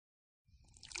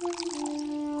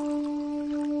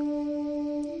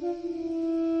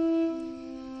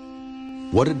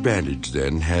What advantage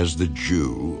then has the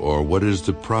Jew, or what is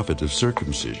the profit of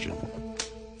circumcision?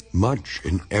 Much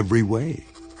in every way,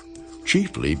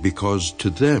 chiefly because to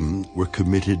them were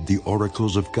committed the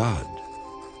oracles of God.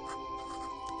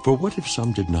 For what if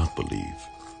some did not believe?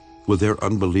 Will their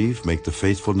unbelief make the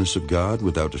faithfulness of God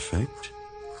without effect?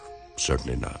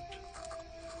 Certainly not.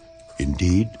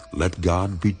 Indeed, let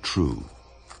God be true,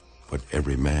 but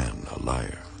every man a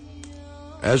liar.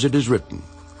 As it is written,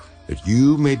 that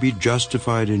you may be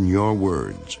justified in your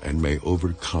words and may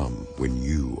overcome when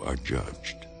you are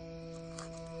judged.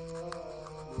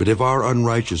 But if our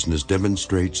unrighteousness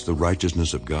demonstrates the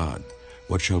righteousness of God,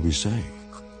 what shall we say?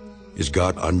 Is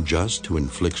God unjust who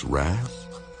inflicts wrath?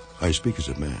 I speak as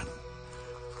a man.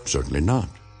 Certainly not.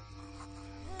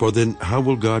 For then how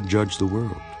will God judge the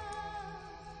world?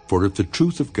 For if the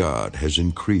truth of God has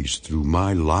increased through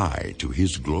my lie to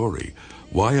his glory,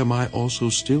 why am I also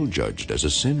still judged as a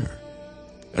sinner?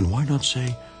 And why not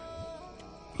say,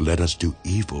 let us do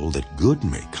evil that good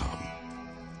may come?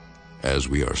 As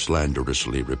we are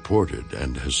slanderously reported,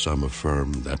 and as some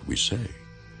affirm that we say.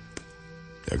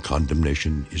 Their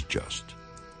condemnation is just.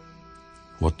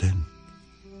 What then?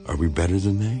 Are we better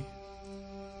than they?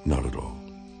 Not at all.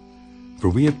 For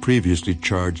we have previously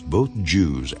charged both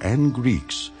Jews and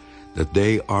Greeks that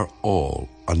they are all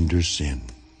under sin.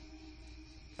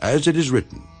 As it is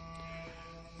written,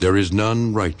 there is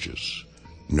none righteous,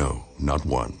 no, not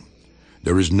one.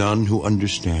 There is none who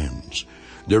understands.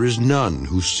 There is none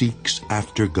who seeks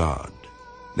after God.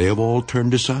 They have all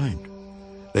turned aside.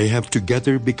 They have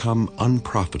together become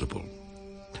unprofitable.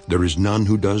 There is none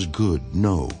who does good,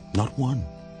 no, not one.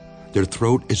 Their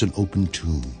throat is an open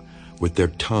tomb. With their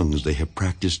tongues they have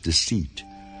practiced deceit.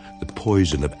 The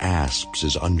poison of asps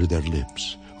is under their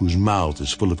lips, whose mouth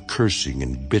is full of cursing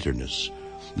and bitterness.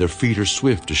 Their feet are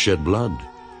swift to shed blood.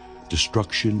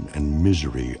 Destruction and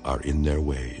misery are in their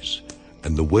ways,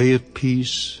 and the way of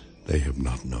peace they have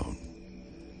not known.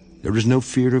 There is no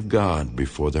fear of God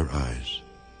before their eyes.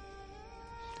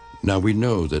 Now we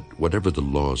know that whatever the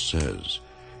law says,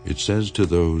 it says to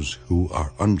those who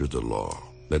are under the law,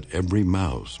 that every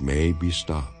mouth may be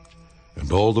stopped,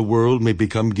 and all the world may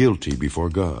become guilty before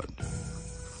God.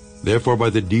 Therefore by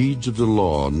the deeds of the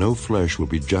law no flesh will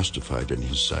be justified in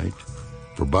his sight,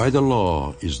 for by the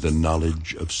law is the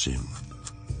knowledge of sin.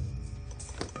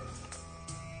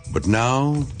 But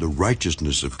now the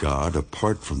righteousness of God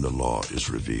apart from the law is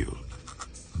revealed,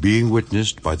 being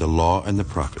witnessed by the law and the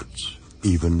prophets,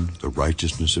 even the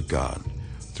righteousness of God,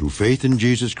 through faith in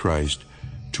Jesus Christ,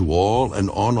 to all and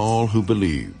on all who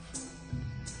believe.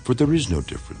 For there is no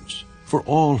difference, for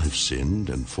all have sinned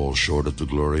and fall short of the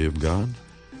glory of God,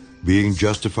 being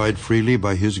justified freely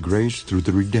by his grace through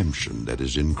the redemption that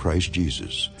is in Christ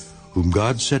Jesus, whom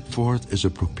God set forth as a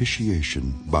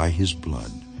propitiation by his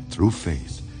blood, through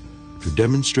faith, to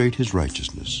demonstrate his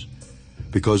righteousness,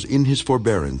 because in his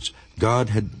forbearance God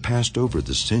had passed over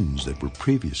the sins that were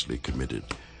previously committed,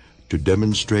 to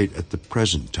demonstrate at the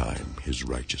present time his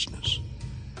righteousness,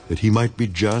 that he might be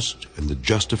just and the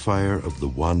justifier of the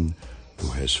one who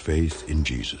has faith in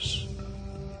Jesus.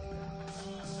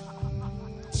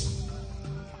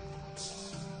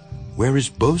 Where is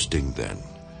boasting then?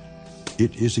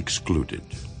 It is excluded.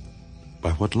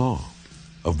 By what law?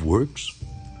 Of works?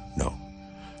 No,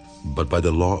 but by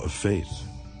the law of faith.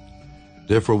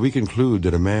 Therefore we conclude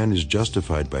that a man is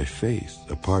justified by faith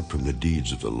apart from the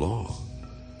deeds of the law.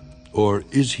 Or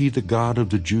is he the God of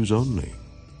the Jews only?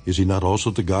 Is he not also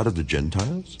the God of the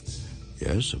Gentiles?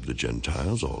 Yes, of the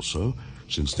Gentiles also,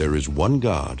 since there is one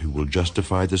God who will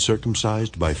justify the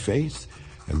circumcised by faith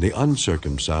and the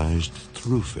uncircumcised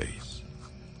through faith.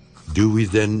 Do we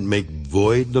then make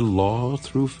void the law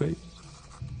through faith?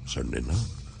 Certainly not.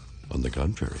 On the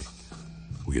contrary,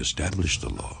 we establish the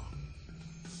law.